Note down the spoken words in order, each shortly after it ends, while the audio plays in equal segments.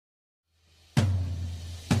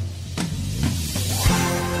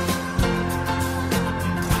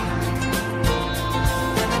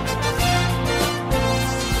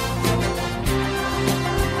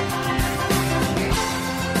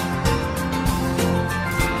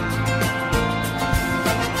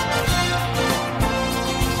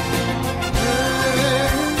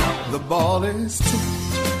is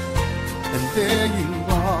tipped, and there you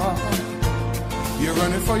are. You're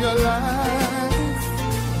running for your life.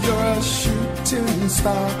 You're a shooting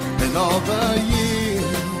star. And all the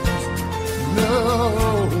years, no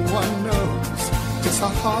one knows just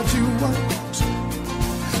how hard you worked.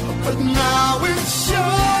 But now it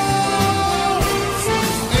shows.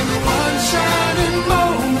 In one shining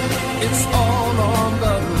moment, it's all on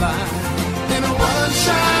the line. In one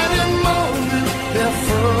shining moment, they're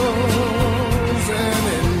frozen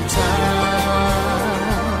in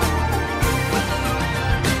time.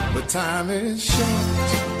 But time is short,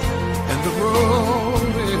 and the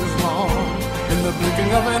road is long. In the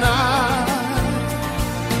blinking of an eye,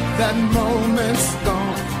 that moment's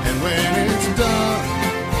gone. And when it's done,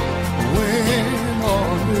 win or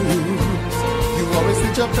lose, you always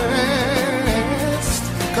did your best.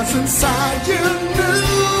 'Cause inside you knew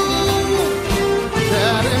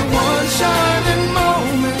that in one shining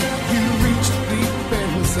moment you reached deep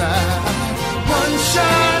inside. One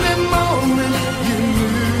shining moment you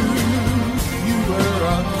knew you were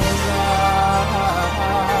alive.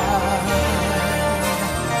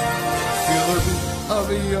 Feel the beat of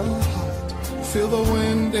your heart, feel the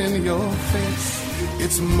wind in your face.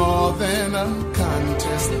 It's more than a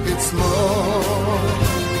contest, it's more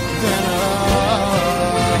than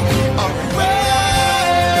a race.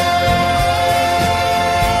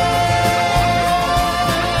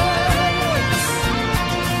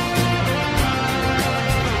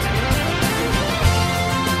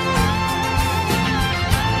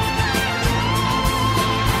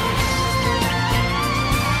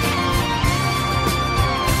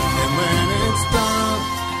 And when it's done,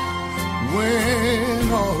 win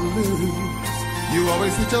or lose, you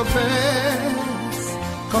always did your best.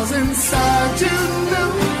 'Cause inside you